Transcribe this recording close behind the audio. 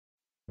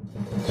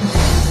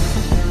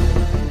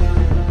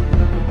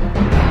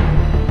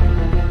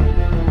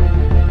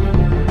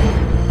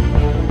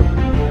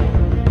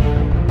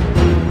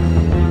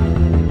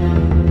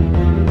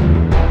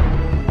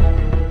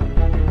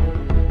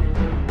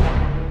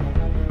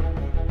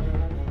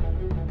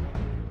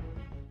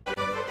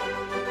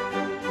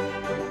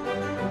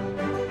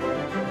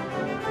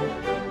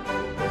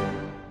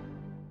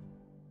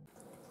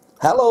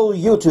Hello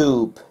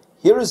YouTube,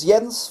 here is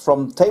Jens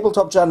from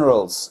Tabletop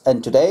Generals,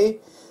 and today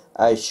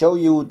I show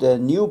you the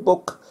new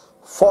book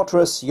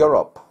Fortress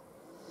Europe.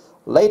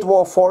 Late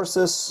War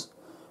Forces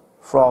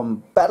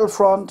from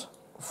Battlefront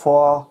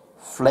for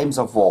Flames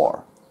of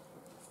War.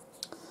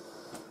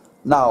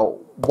 Now,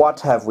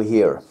 what have we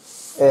here?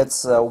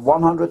 It's a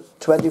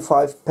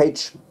 125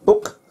 page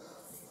book,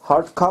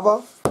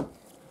 hardcover,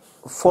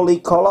 fully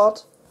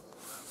colored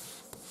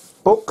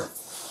book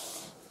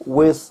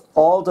with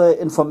all the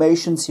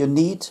informations you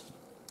need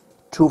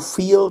to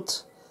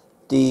field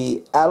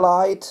the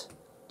Allied,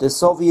 the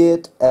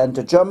Soviet and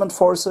the German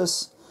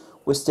forces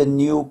with the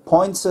new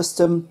point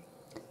system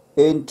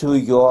into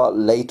your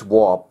late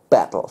war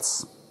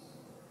battles.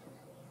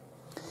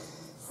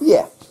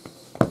 Yeah.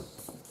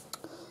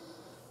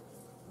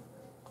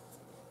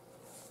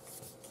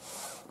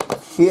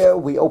 Here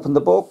we open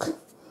the book.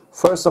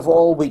 First of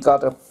all, we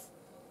got a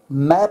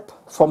map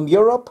from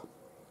Europe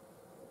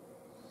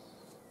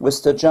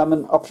with the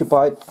German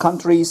occupied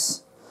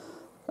countries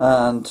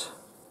and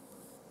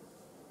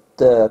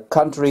the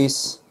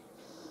countries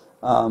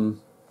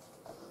from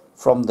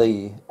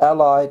the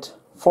Allied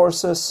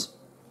forces.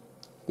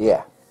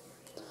 Yeah,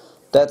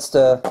 that's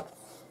the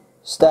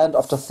stand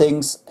of the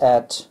things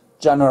at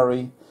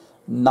January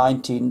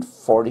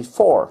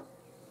 1944.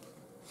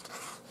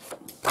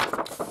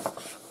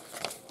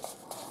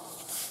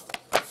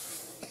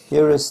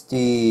 Here is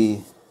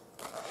the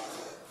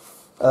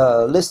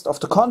list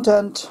of the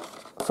content.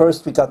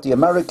 First we got the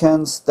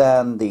Americans,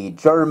 then the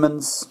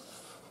Germans,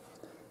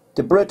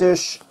 the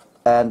British,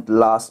 and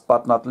last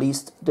but not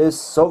least the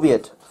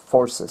Soviet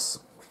forces.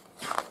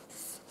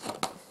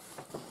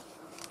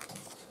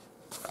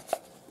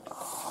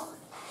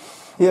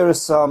 Here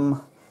is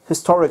some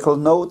historical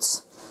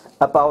notes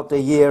about the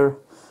year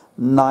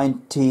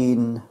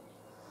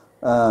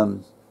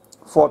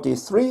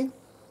 1943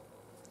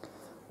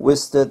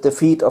 with the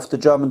defeat of the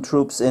German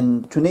troops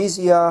in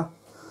Tunisia,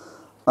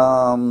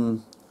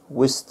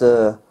 with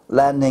the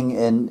landing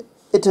in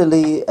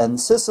Italy and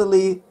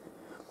Sicily,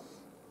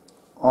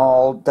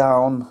 all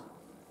down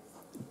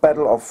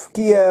Battle of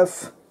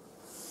Kiev,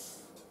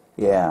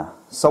 yeah,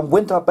 some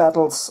winter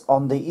battles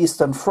on the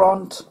Eastern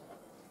Front,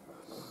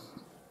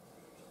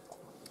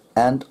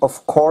 and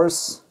of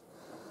course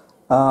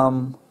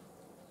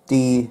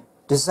the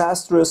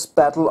disastrous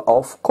Battle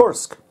of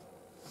Kursk.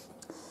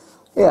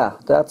 Yeah,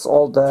 that's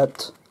all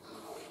that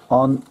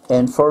on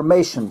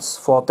informations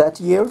for that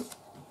year.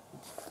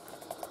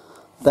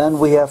 Then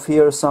we have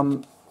here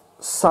some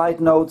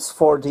side notes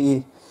for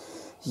the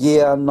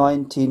year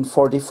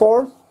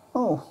 1944.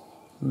 Oh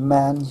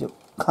man, you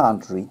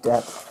can't read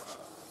that.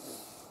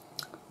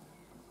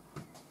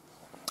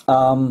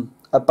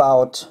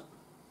 About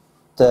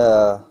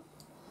the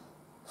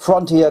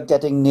frontier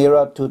getting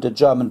nearer to the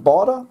German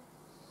border.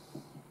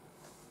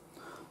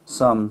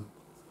 Some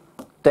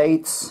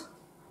dates,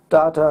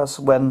 datas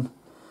when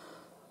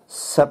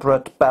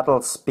separate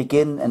battles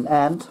begin and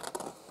end.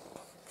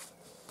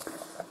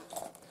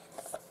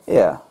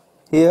 Yeah,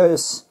 here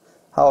is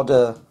how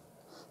the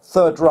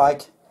Third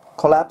Reich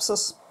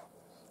collapses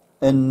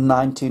in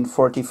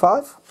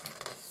 1945.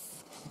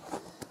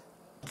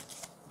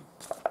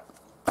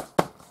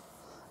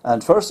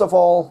 And first of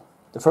all,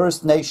 the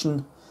first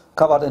nation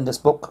covered in this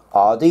book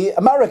are the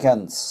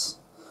Americans.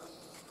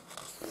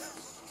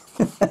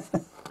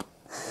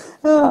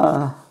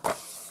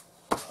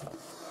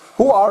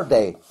 Who are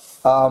they?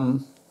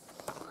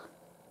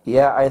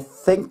 Yeah, I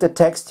think the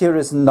text here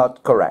is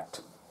not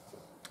correct.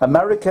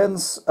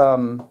 Americans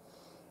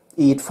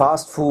eat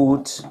fast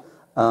food,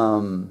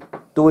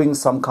 doing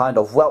some kind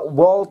of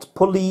world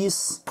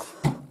police,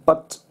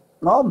 but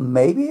no,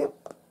 maybe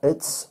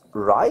it's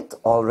right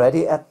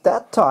already at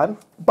that time,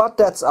 but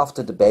that's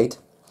after debate.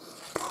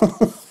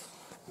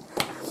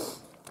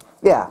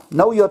 Yeah,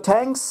 know your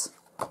tanks,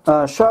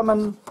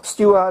 Sherman,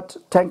 Stuart,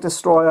 tank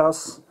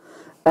destroyers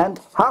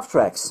and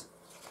half-tracks,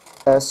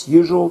 as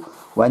usual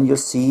when you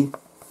see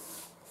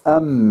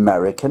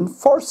American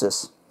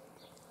forces.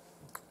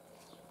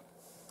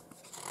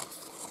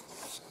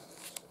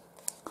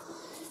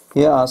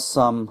 Here are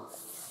some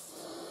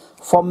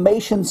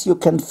formations you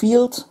can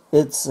field.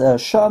 It's a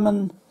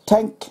Sherman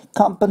tank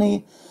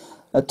company,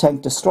 a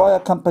tank destroyer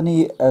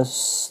company, a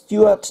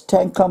Stuart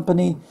tank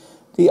company,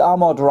 the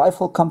armored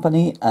rifle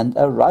company and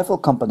a rifle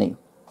company.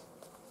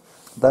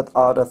 That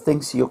are the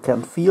things you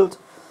can field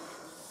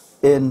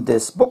in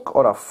this book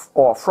or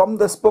from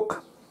this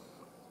book.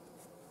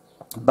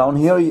 Down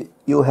here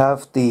you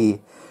have the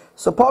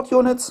support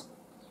units.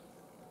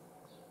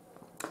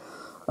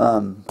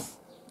 2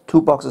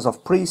 boxes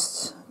of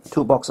priests,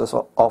 2 boxes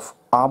of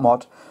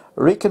armored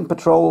recon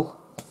patrol,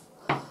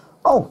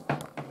 Oh,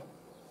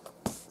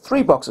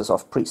 3 boxes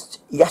of priests.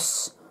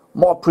 Yes,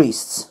 more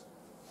priests.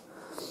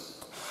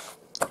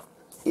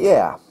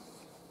 Yeah,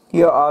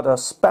 here are the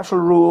special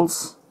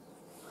rules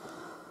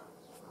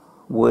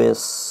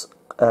with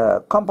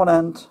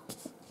component.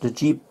 The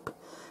Jeep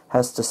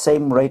has the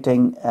same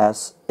rating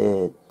as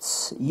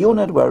its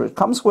unit where it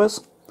comes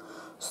with.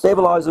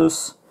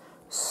 Stabilizers,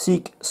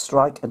 seek,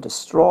 strike and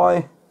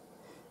destroy.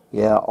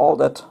 Yeah, all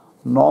that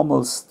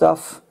normal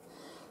stuff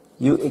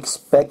you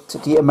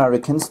expect the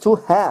Americans to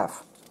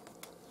have.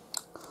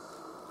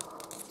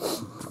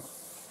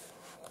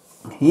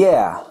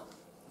 Yeah,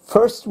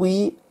 first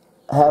we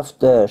have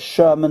the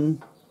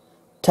Sherman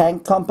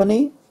Tank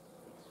Company,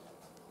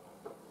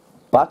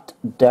 but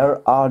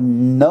there are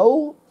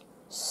no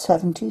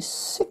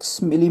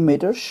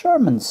 76mm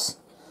Shermans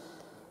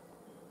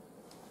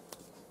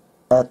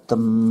at the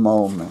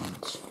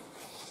moment.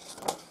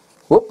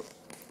 Whoop,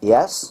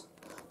 yes,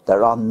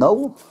 there are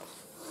no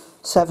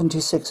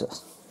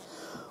 76s,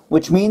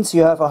 which means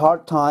you have a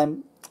hard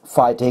time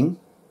fighting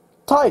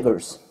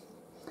tigers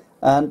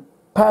and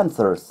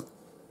panthers.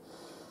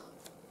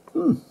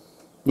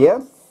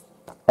 Yeah,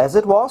 as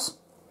it was.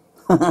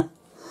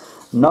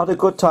 Not a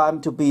good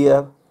time to be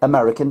an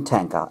American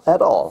tanker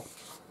at all.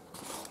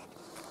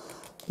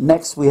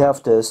 Next we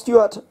have the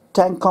Stuart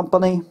Tank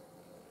Company.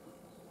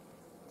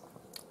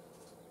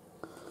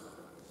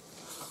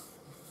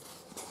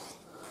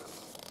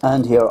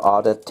 And here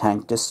are the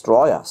tank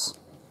destroyers.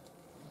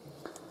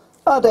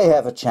 They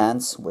have a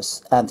chance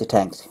with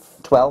anti-tank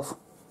 12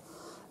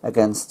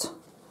 against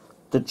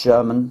the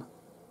German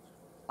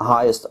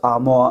highest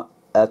armor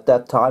at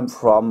that time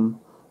from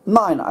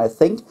 9, I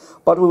think,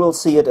 but we will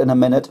see it in a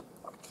minute.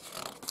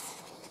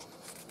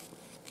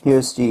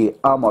 Here's the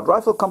Armored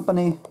Rifle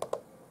Company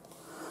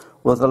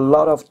with a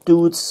lot of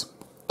dudes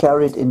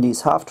carried in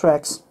these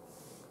half-tracks.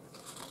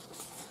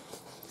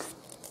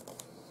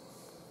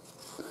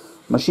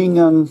 Machine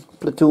gun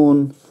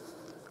platoon,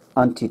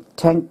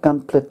 anti-tank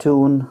gun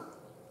platoon.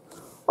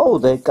 Oh,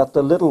 they got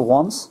the little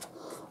ones,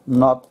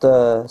 not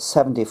the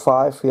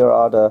 75. Here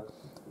are the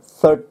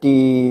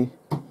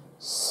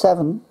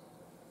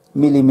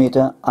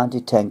 37mm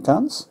anti-tank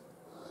guns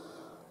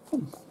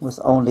with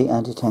only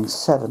anti-tank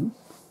 7.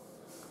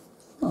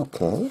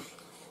 Okay.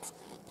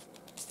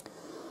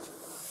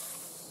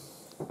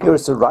 Here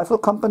is the Rifle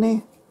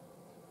Company.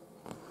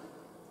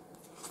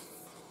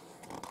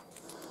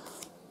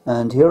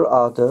 And here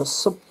are the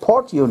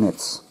support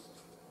units.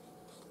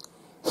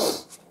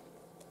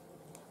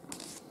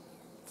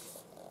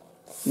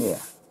 Yeah.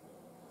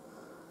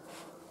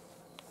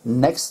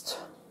 Next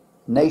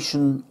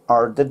nation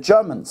are the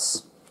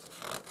Germans.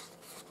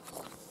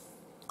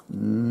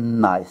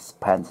 Nice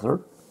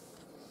Panther.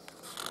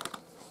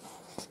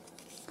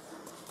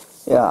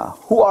 Yeah,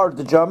 who are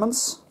the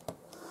Germans?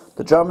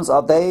 The Germans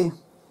are they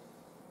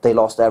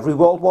lost every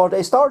world war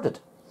they started.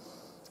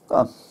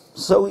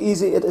 So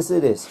easy it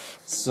is.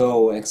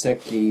 So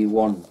exactly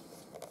 1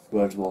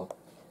 world war.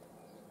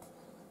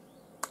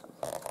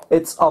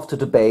 It's up to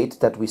debate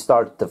that we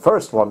started the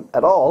first one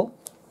at all.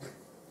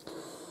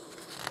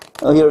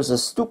 Here's a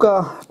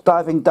Stuka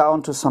diving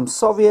down to some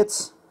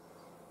Soviets.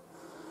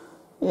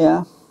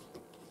 Yeah.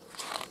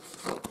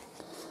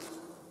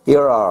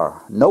 Here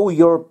are Know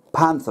Your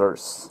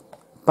Panthers.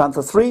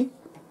 Panther 3,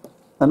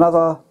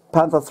 another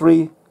Panther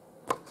 3,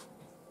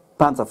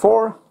 Panther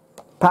 4,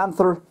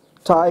 Panther,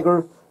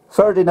 Tiger,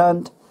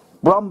 Ferdinand,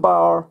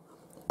 Brumbar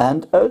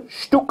and a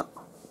Stuk.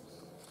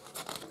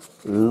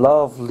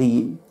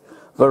 Lovely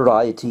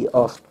variety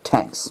of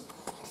tanks.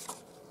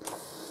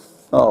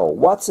 Oh,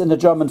 what's in the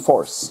German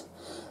force?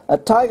 A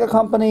Tiger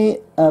Company,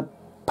 a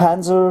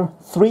Panzer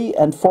 3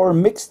 and 4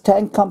 mixed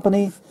tank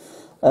company,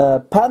 a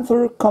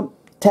Panther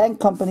tank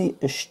company,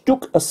 a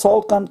Stuk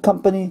assault gun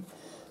company,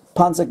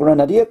 Panzer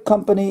Grenadier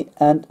Company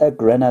and a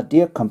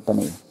Grenadier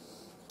Company.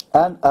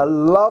 And a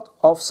lot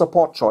of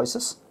support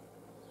choices.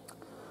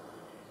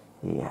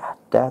 Yeah,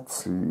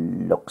 that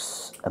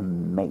looks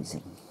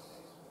amazing.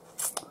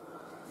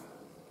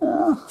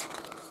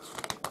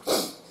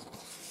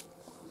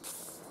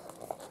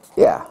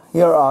 Yeah,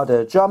 here are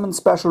the German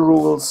special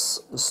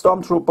rules: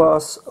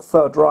 Stormtroopers,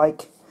 Third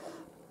Reich,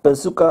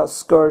 bazooka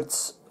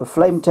skirts, a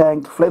flame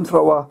tank,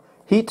 flamethrower,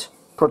 heat,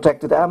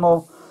 protected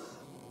ammo,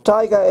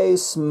 Tiger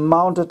Ace,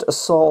 mounted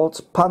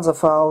assault,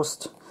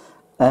 Panzerfaust,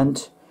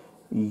 and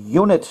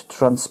unit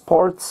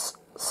transports,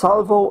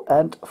 salvo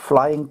and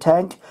flying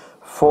tank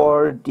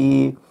for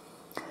the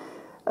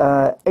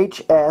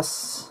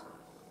HS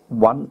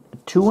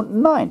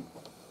 129.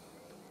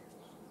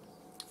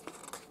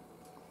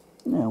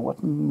 Now,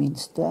 what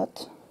means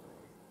that?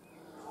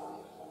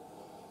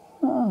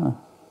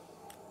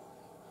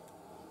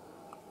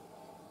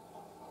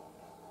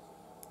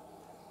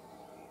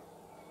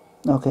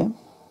 Okay.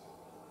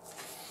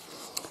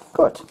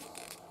 Good.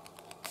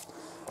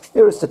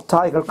 Here is the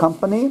Tiger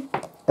Company,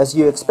 as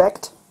you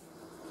expect.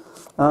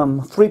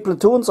 3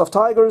 platoons of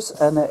Tigers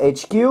and a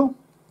HQ.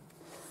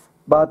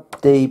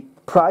 But the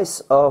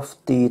price of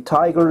the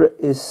Tiger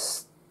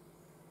is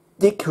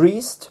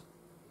decreased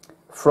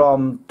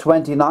from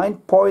 29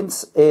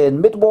 points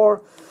in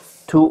mid-war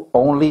to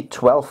only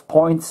 12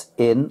 points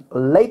in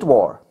late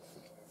war.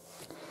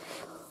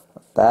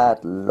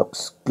 That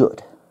looks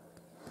good.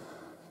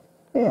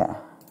 Yeah,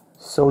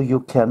 so you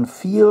can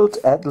field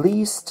at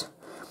least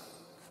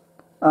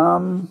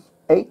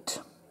 8,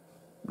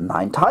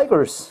 9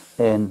 tigers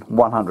in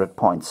 100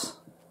 points.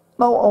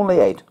 No, only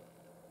 8.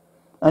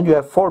 And you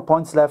have 4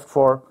 points left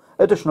for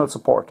additional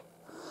support.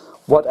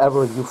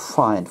 Whatever you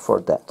find for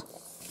that.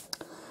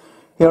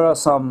 Here are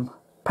some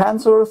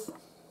panzers,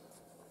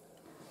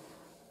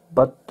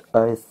 but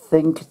I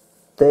think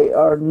they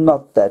are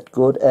not that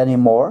good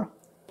anymore.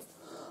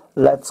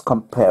 Let's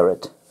compare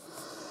it.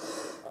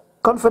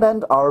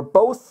 Confident are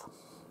both,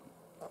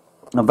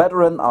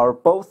 veteran are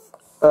both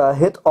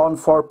hit on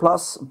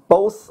 4+,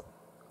 both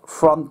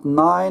front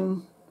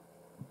 9,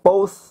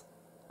 both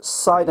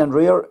side and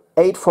rear,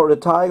 8 for the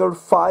tiger,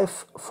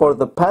 5 for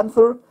the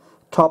panther,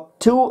 top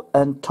 2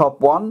 and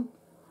top 1.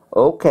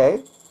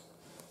 Okay.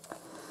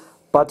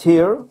 But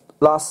here,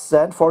 last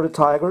stand for the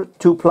tiger,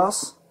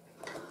 2+,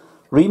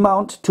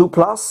 remount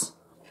 2+,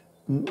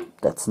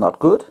 that's not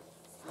good.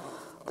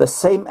 The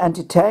same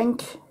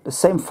anti-tank, the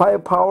same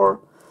firepower,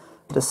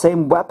 the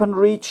same weapon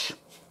reach,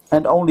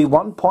 and only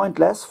 1 point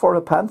less for the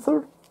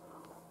panther.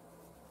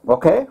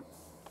 Okay.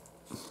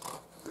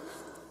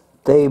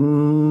 They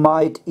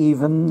might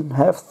even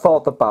have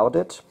thought about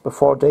it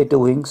before they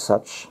doing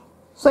such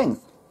things.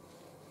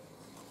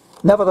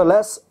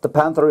 Nevertheless, the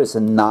panther is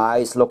a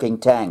nice looking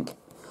tank.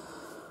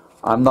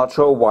 I'm not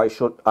sure why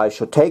I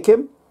should take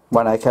him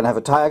when I can have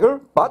a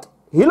tiger, but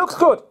he looks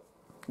good.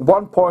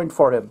 1 point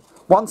for him,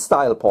 1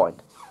 style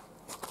point.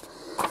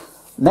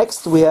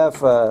 Next we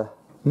have a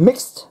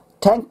mixed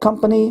tank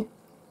company,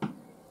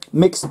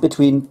 mixed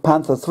between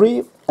Panther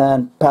 3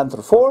 and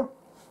Panther 4.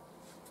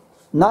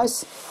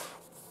 Nice.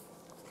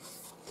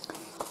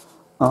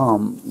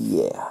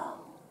 Yeah.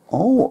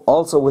 Oh,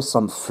 also with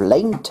some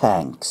flame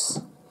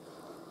tanks.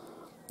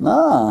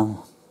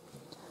 Ah.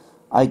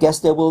 I guess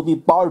there will be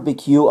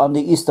barbecue on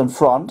the Eastern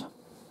Front.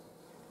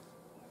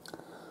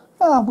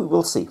 We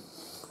will see.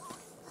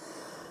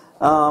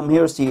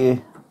 Here's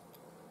the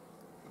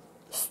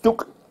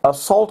Stoessi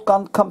Assault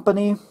Gun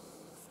Company.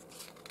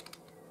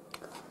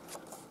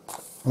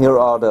 Here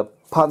are the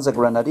Panzer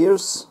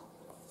Grenadiers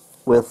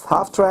with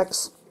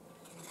half-tracks.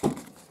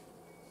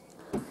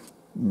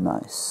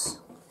 Nice.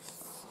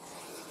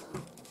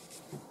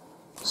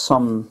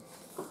 Some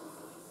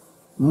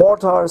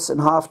mortars in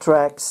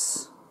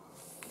half-tracks.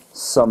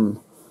 Some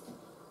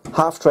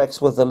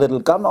half-tracks with a little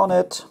gun on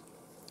it,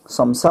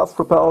 some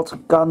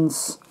self-propelled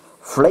guns,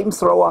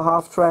 flamethrower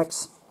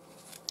half-tracks,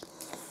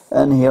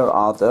 and here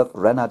are the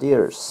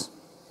Grenadiers,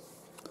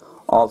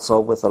 also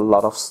with a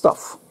lot of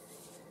stuff.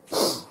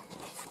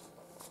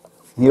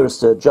 Here's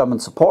the German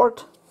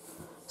support,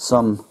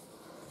 some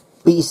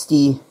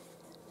beastie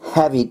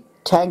heavy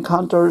tank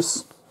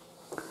hunters,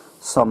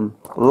 some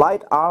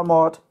light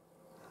armored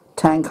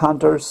tank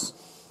hunters,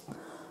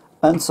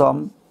 and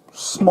some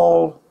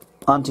small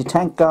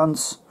anti-tank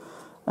guns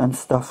and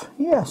stuff.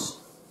 Yes,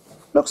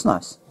 looks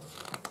nice.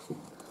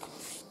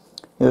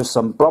 Here's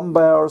some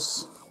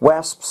Brombears,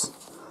 Wasps,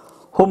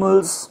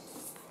 Hummels,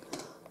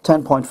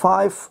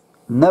 10.5,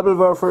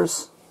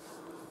 Nebelwerfers,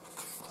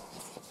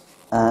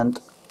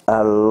 and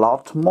a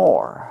lot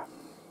more.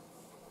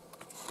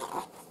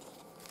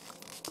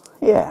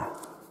 Yeah.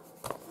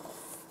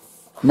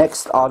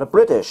 Next are the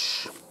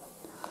British.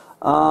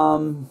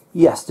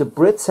 Yes, the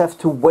Brits have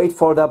to wait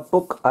for that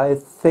book, I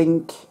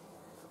think,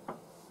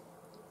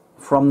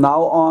 from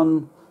now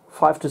on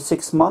 5 to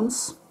 6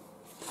 months.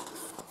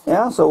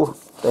 Yeah, so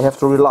they have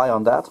to rely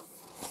on that.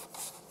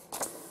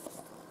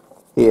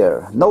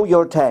 Here, know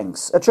your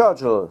tanks. A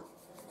Churchill,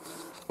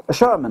 a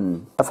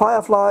Sherman, a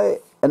Firefly,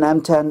 an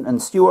M10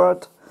 and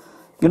Stuart,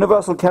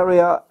 Universal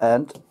Carrier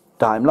and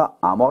Daimler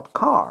Armored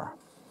Car.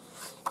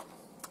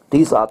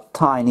 These are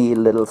tiny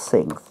little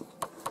things,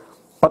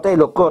 but they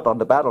look good on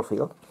the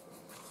battlefield.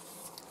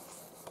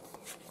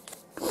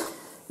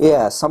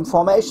 Yeah, some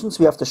formations.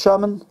 We have the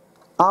Sherman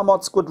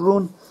Armored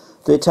Squadron,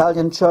 the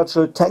Italian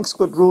Churchill Tank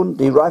Squadron,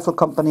 the Rifle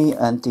Company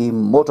and the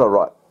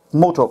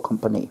Motor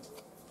Company.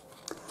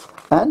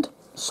 And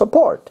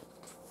support.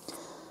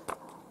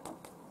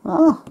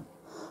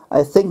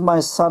 I think my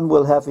son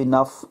will have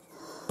enough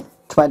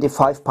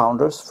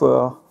 25-pounders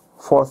for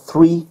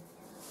 3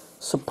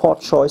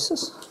 support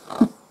choices.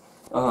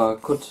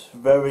 Could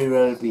very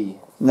well be.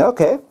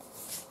 Okay.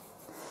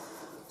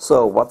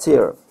 So, what's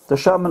here? The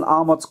Sherman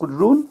Armored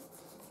Squadron,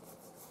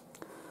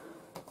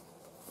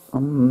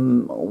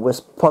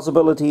 with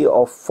possibility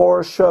of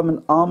 4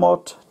 Sherman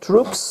armored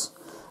troops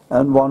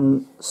and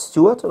 1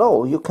 Stuart.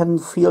 Oh, you can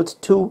field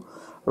 2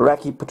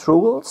 Iraqi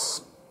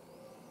patrols,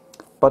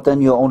 but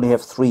then you only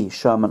have 3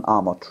 Sherman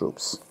armored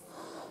troops.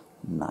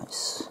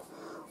 Nice.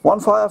 1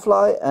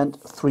 Firefly and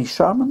 3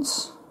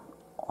 Shermans.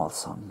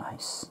 Also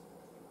nice.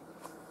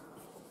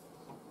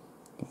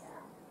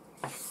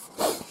 Yeah.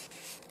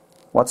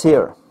 What's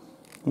here?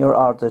 Here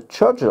are the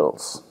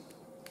Churchills.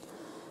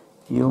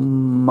 You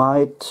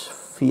might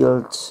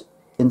field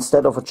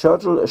instead of a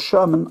Churchill, a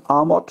Sherman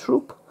armored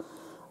troop.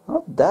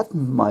 Oh, that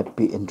might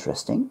be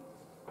interesting.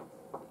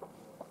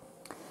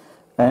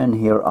 And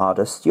here are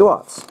the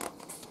Stuarts.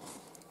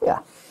 Yeah,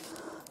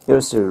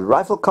 here's the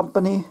rifle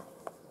company.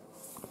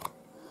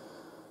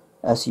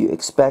 As you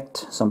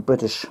expect, some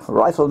British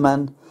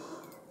riflemen,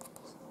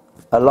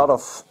 a lot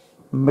of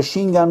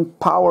machine gun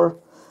power,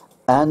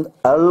 and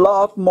a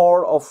lot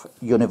more of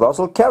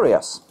universal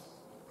carriers.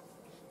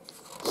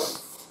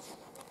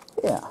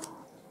 Yeah,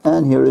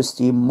 and here is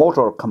the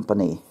motor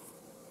company.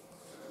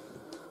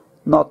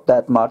 Not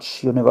that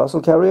much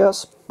universal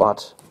carriers,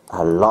 but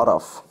a lot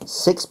of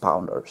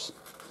 6-pounders.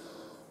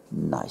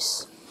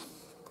 Nice.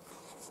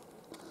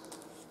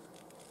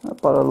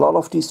 But a lot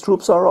of these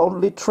troops are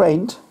only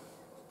trained.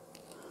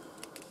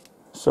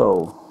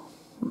 So,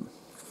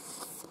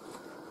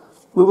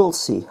 we will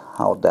see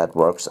how that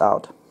works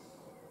out.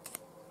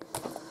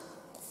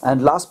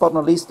 And last but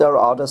not least, there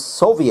are the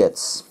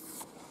Soviets.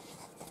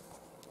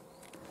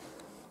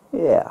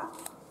 Yeah.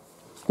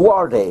 Who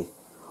are they?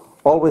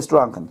 Always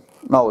drunken.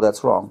 No,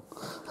 that's wrong.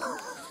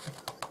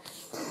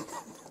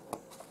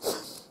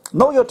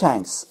 Know your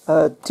tanks.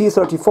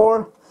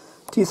 T-34,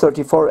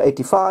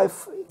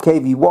 T-34-85,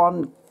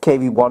 KV-1,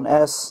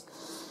 KV-1S,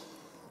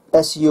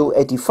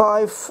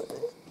 Su-85,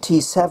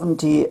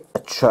 T-70, a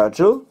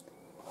Churchill,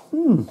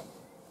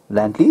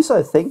 Land-Lease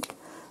I think,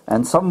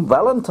 and some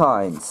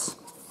Valentines.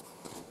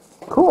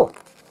 Cool.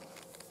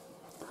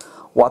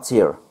 What's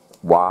here?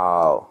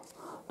 Wow,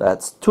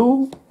 that's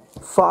 2,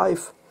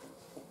 5,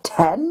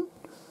 10.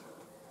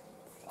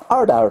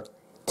 Are there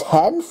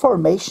 10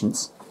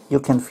 formations you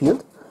can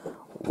field?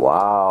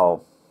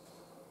 Wow.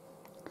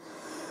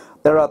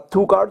 There are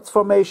 2 guards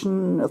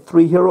formation,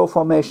 3 hero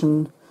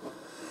formation,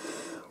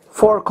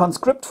 4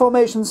 conscript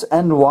formations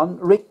and 1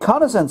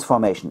 reconnaissance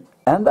formation.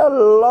 And a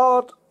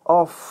lot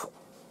of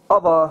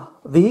other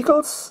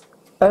vehicles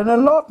and a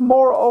lot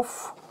more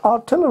of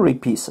artillery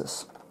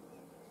pieces.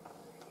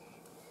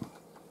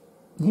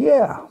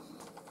 Yeah,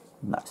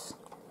 nice.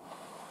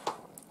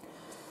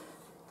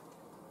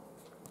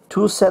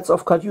 2 sets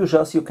of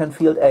Katyushas, you can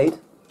field 8.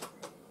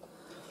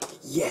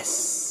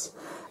 Yes!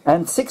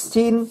 And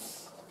 16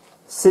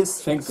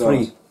 Cis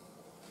 3.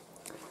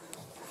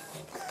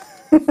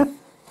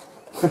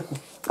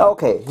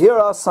 Okay, here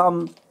are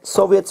some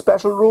Soviet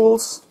special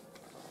rules.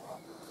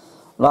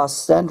 Last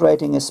stand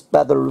rating is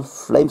better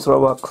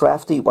flamethrower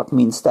crafty. What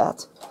means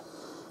that?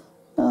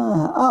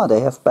 They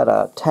have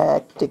better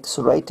tactics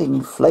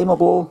rating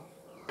flammable.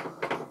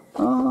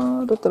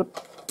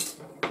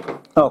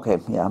 Okay,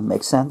 yeah,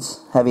 makes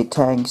sense. Heavy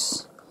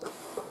tanks.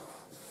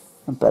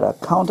 And better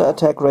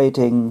counter-attack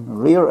rating.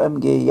 Rear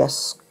MG,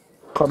 yes.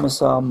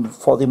 Commissar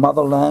for the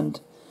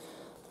motherland.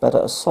 Better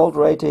assault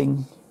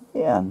rating.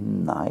 Yeah,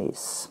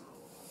 nice.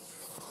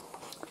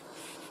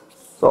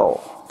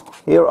 So,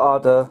 here are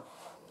the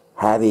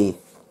heavy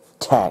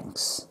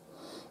tanks.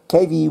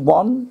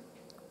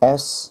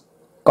 KV-1S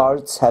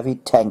Guards Heavy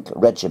Tank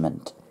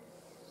Regiment.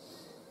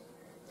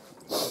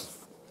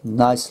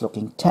 Nice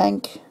looking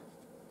tank.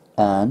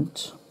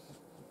 And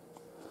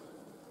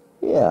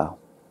yeah,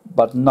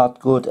 but not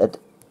good at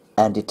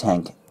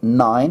anti-tank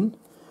 9,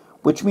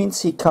 which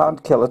means he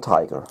can't kill a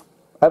tiger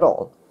at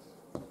all.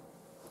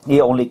 He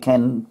only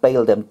can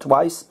bail them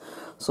twice,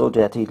 so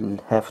that he'll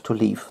have to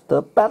leave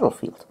the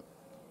battlefield.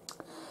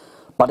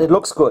 But it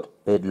looks good.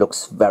 It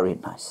looks very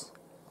nice.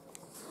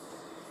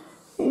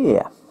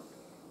 Yeah.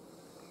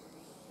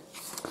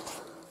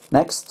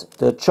 Next,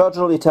 the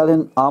Churchill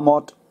Italian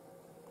Armored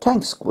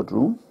Tank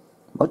Squadron.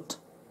 What?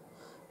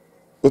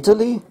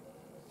 Italy?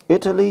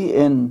 Italy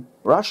in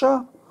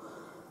Russia?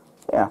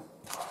 Yeah.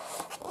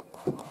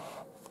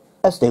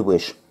 As they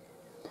wish.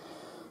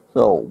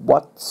 So,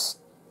 what's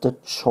the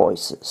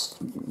choices?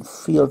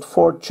 Field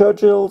 4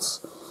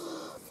 Churchills,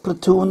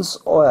 platoons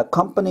or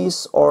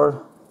companies,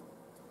 or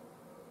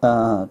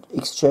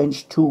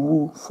exchange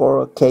 2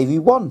 for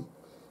KV-1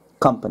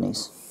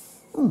 companies.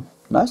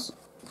 Nice.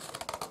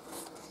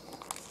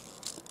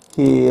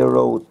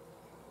 Hero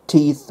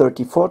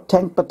T-34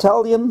 Tank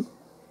Battalion.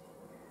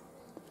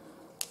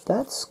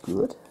 That's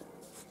good.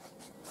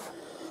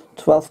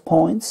 12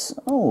 points.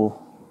 Oh,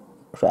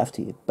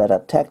 crafty.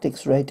 Better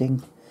tactics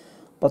rating,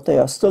 but they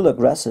are still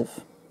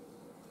aggressive.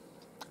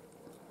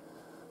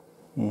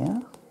 Yeah.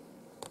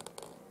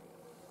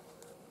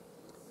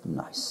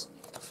 Nice.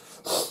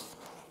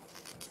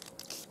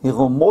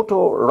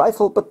 Hiromoto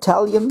Rifle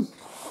Battalion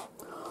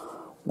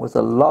with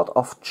a lot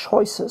of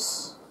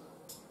choices.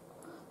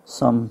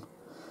 Some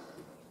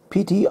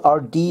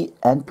PTRD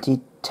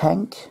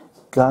anti-tank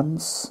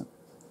guns,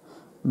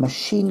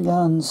 machine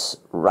guns,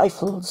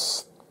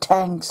 rifles,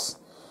 tanks.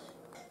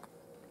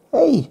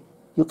 Hey,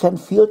 you can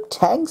field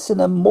tanks in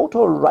a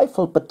motor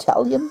rifle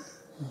battalion?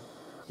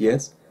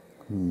 Yes.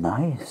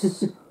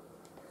 Nice.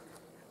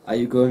 Are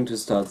you going to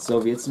start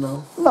Soviets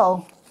now?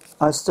 No,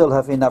 I still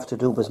have enough to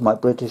do with my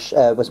British,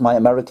 with my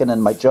American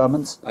and my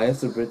Germans. I have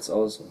the Brits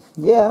also.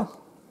 Yeah.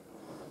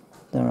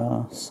 There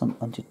are some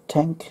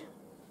anti-tank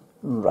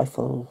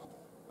rifle,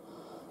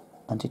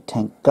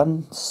 anti-tank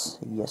guns,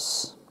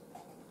 yes.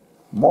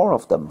 more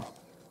of them.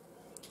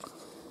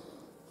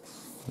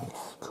 Yeah,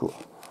 cool.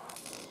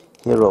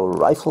 Hero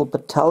Rifle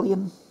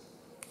Battalion.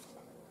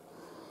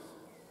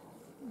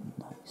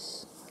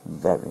 Nice.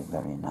 Very,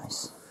 very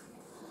nice.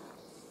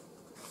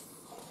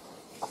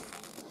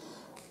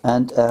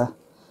 And a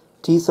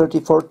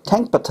T-34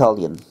 Tank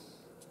Battalion.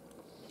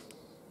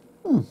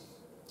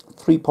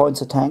 3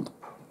 points a tank.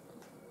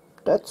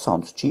 That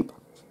sounds cheap.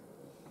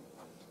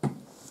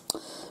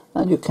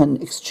 And you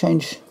can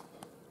exchange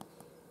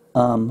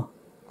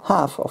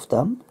half of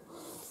them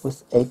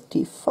with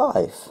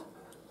 85.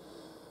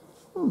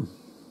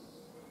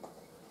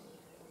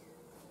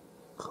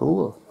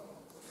 Cool.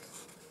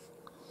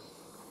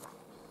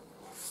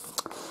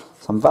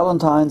 Some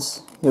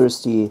Valentines.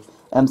 Here's the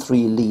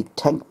M3 Lead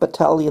Tank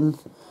Battalion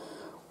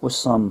with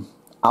some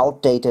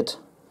outdated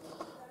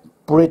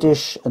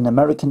British and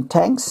American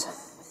tanks.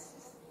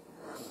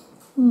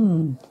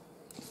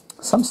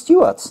 Some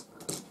Stuarts.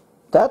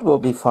 That will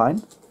be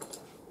fine.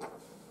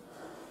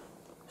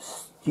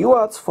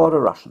 Stuarts for the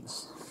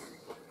Russians.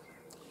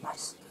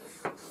 Nice.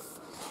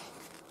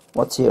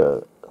 What's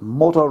here?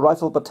 Motor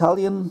Rifle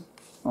Battalion.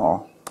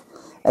 Oh,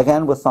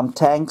 again with some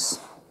tanks.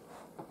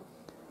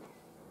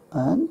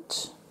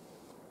 And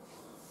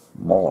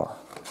more.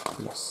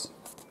 Yes.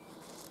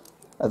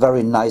 A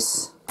very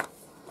nice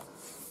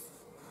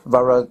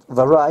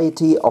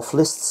variety of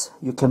lists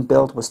you can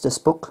build with this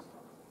book.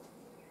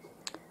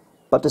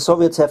 But the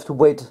Soviets have to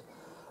wait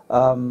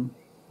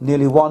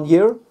nearly 1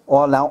 year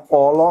or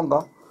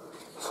longer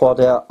for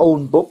their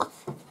own book.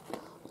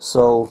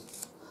 So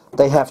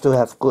they have to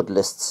have good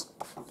lists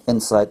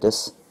inside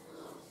this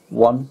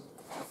one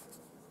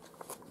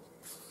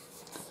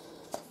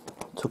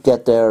to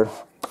get their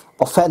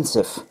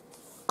offensive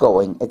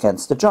going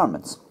against the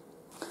Germans.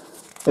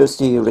 Here's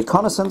the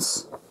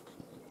Reconnaissance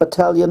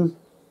Battalion.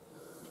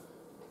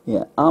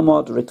 Yeah,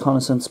 Armored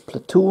Reconnaissance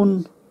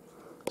Platoon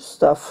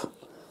stuff.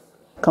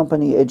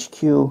 Company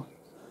HQ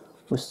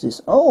with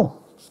this. Oh!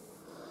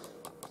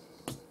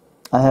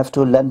 I have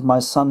to lend my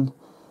son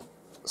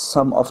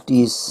some of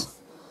these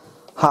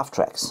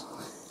half-tracks.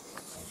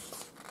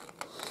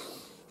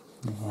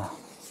 Yeah.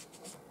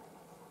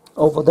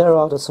 Over there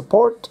are the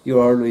support. You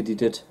already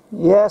did.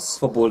 Yes.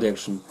 For bolt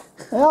action.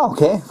 Yeah,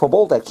 okay, for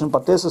bolt action,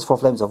 but this is for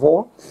Flames of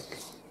War.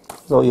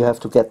 So you have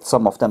to get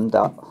some of them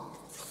down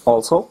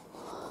also.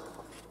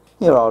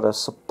 Here are the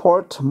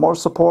support, more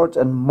support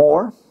and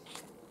more.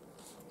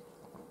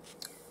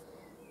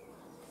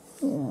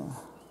 Yeah.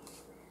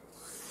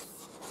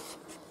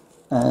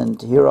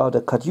 And here are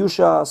the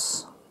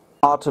Katyushas,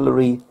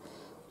 artillery,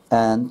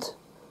 and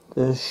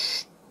the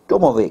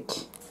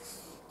Sturmovik.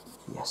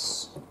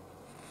 Yes.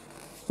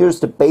 Here's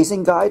the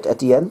basing guide at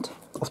the end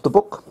of the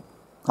book.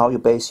 How you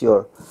base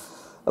your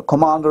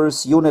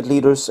commanders, unit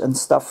leaders and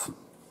stuff.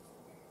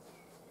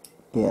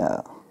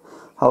 Yeah.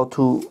 How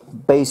to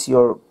base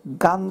your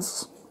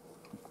guns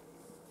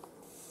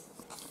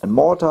and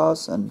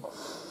mortars and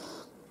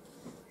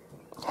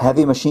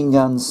heavy machine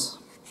guns.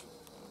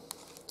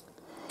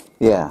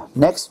 Yeah.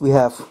 Next we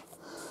have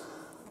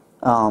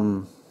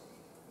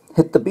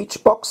Hit the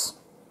Beach box.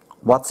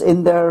 What's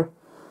in there?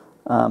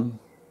 And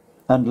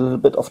a little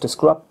bit of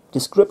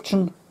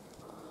description.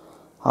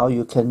 How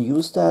you can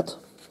use that.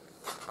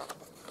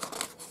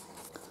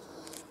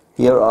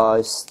 Here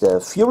is the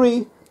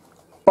Fury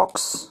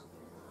box,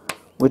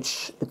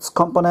 which its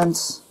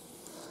components,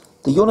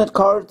 the unit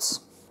cards,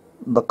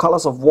 the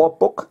Colors of War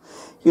book.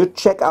 You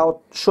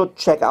should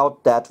check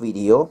out that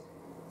video.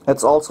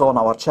 It's also on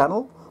our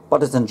channel,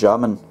 but it's in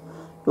German.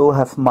 You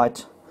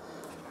might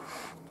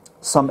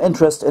some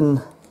interest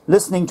in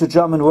listening to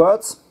German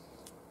words,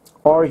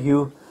 or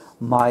you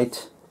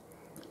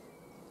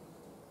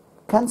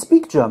can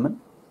speak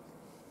German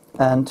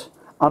and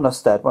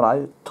understand what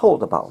I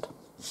told about.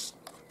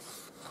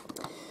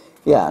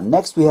 Yeah,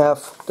 next we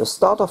have the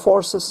starter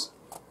forces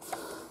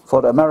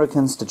for the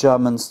Americans, the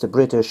Germans, the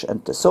British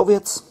and the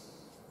Soviets.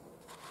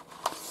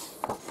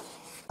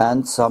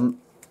 And some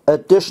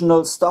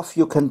additional stuff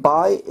you can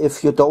buy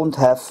if you don't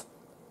have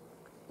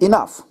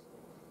enough.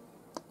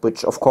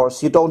 Which of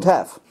course you don't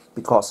have,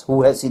 because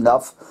who has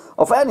enough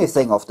of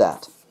anything of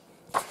that?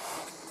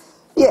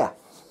 Yeah.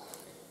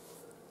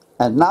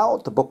 And now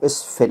the book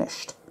is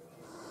finished.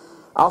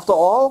 After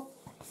all,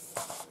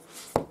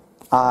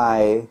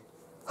 I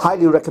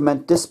highly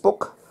recommend this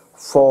book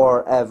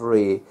for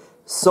every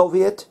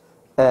Soviet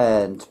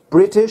and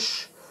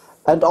British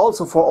and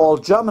also for all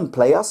German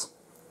players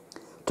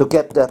to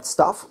get that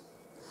stuff.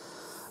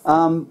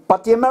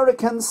 But the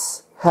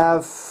Americans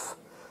have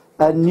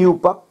a new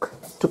book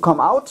to come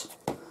out,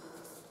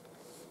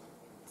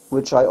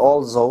 which I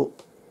also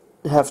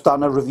have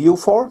done a review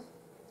for.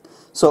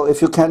 So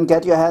if you can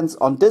get your hands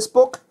on this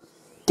book,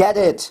 get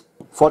it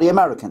for the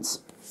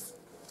Americans.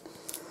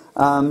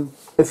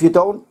 If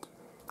you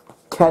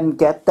can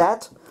get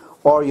that,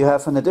 or you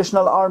have an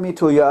additional army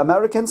to your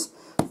Americans,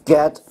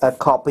 get a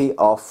copy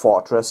of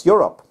Fortress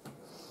Europe.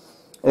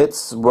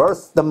 It's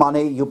worth the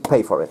money you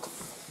pay for it.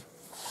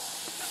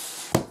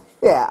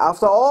 Yeah,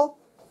 after all,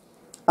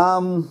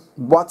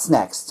 what's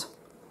next?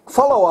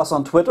 Follow us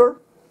on Twitter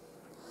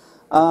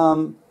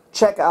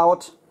Check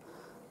out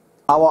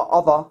our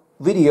other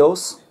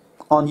videos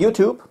on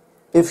YouTube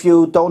if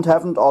you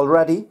haven't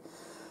already.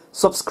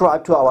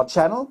 Subscribe to our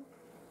channel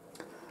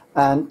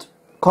and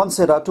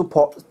consider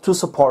to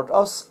support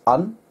us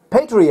on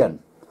Patreon.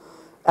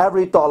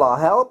 Every dollar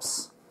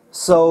helps,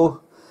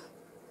 so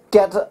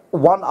get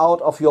one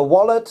out of your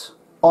wallet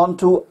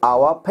onto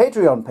our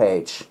Patreon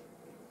page.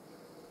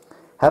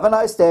 Have a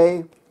nice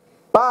day.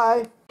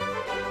 Bye.